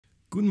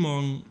Guten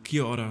Morgen,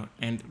 Kia ora,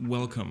 and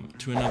welcome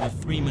to another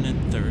 3-Minute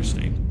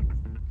Thursday.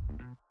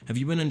 Have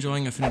you been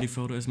enjoying Affinity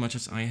Photo as much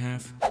as I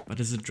have?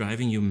 But is it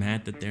driving you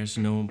mad that there's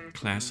no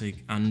classic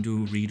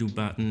undo, redo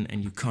button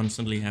and you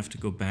constantly have to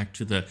go back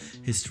to the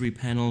history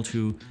panel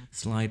to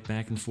slide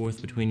back and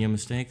forth between your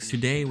mistakes?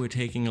 Today we're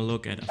taking a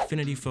look at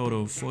Affinity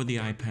Photo for the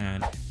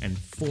iPad and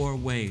 4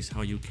 ways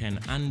how you can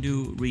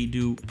undo,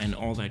 redo, and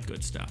all that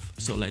good stuff.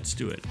 So let's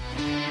do it.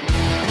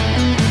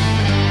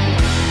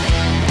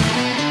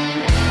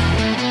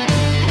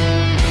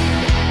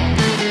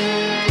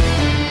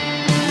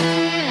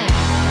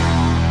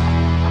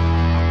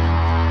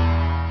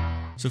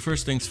 So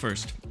first things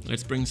first,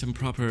 let's bring some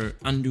proper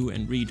undo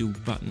and redo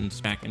buttons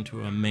back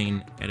into our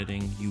main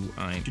editing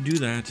UI. To do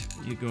that,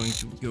 you're going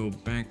to go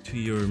back to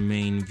your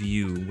main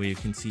view where you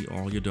can see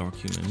all your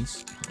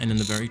documents. And in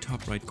the very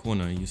top right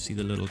corner, you see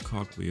the little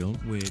cogwheel,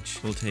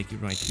 which will take you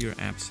right to your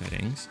app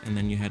settings. And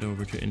then you head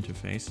over to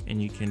interface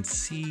and you can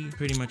see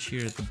pretty much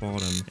here at the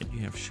bottom that you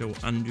have show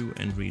undo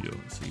and redo.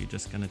 So you're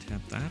just gonna tap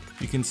that.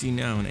 You can see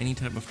now in any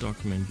type of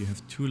document, you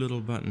have 2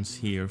 little buttons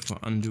here for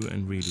undo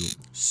and redo.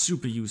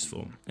 Super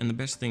useful. And the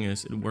best thing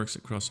is it works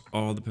across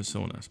all the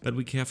personas, but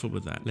be careful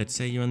with that. Let's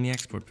say you're in the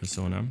export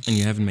persona and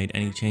you haven't made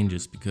any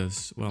changes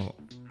because, well,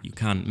 you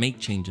can't make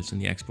changes in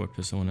the export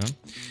persona,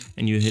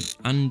 and you hit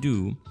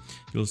undo,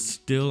 you'll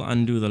still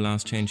undo the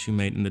last change you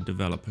made in the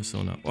develop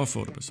persona or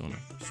photo persona.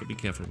 So be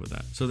careful with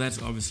that. So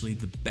that's obviously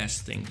the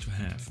best thing to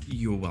have.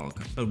 You're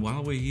welcome. But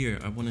while we're here,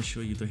 I want to show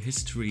you the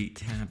history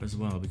tab as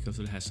well because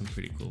it has some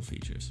pretty cool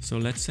features. So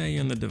let's say you're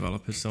in the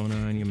develop persona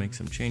and you make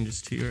some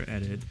changes to your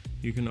edit.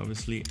 You can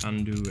obviously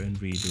undo and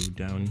redo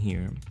down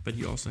here, but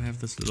you also have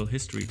this little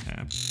history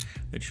tab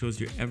that shows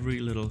you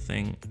every little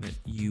thing that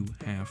you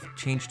have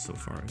changed so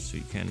far. So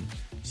you can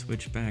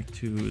switch back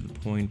to the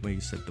point where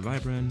you set the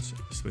vibrance,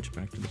 switch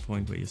back to the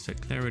point where you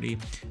set clarity,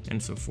 and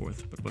so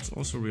forth. But what's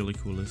also really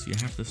cool is you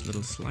have this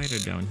little slider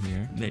down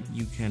here that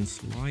you can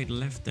slide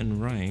left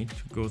and right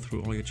to go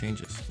through all your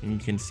changes, and you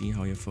can see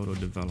how your photo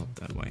developed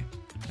that way.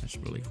 That's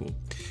really cool.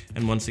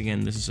 And once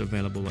again, this is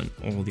available in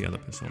all the other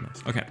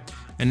personas. Okay,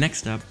 and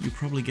next up, you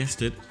probably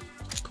guessed it,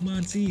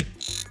 Command C.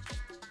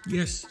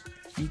 Yes,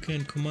 you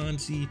can Command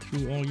C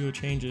through all your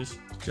changes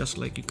just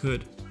like you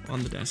could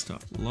on the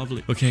desktop.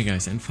 Lovely. Okay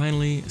guys, and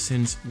finally,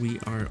 since we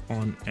are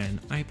on an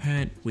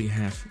iPad, we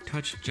have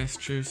touch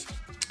gestures,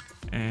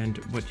 and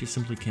what you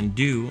simply can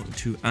do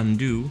to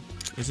undo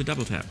is a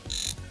double tap.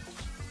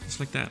 Just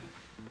like that.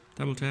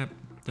 Double tap,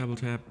 double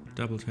tap,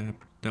 double tap,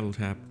 double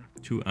tap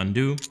to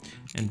undo,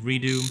 and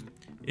redo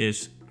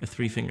is a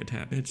 3-finger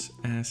tap. It's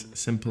as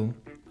simple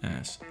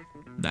as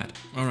that.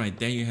 Alright,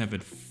 there you have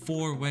it.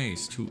 4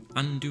 ways to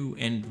undo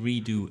and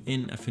redo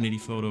in Affinity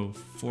Photo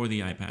for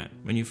the iPad.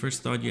 When you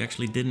first thought you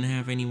actually didn't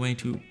have any way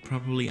to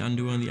properly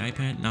undo on the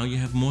iPad, now you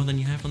have more than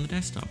you have on the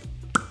desktop.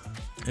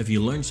 If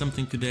you learned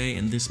something today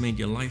and this made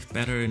your life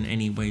better in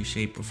any way,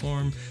 shape or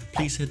form,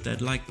 please hit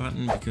that like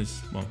button because,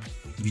 well,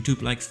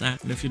 YouTube likes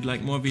that. And if you'd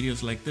like more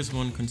videos like this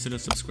one, consider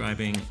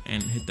subscribing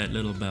and hit that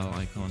little bell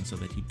icon so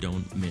that you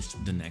don't miss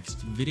the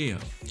next video.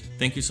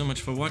 Thank you so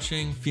much for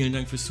watching. Vielen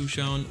Dank fürs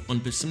Zuschauen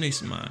und bis zum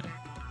nächsten Mal.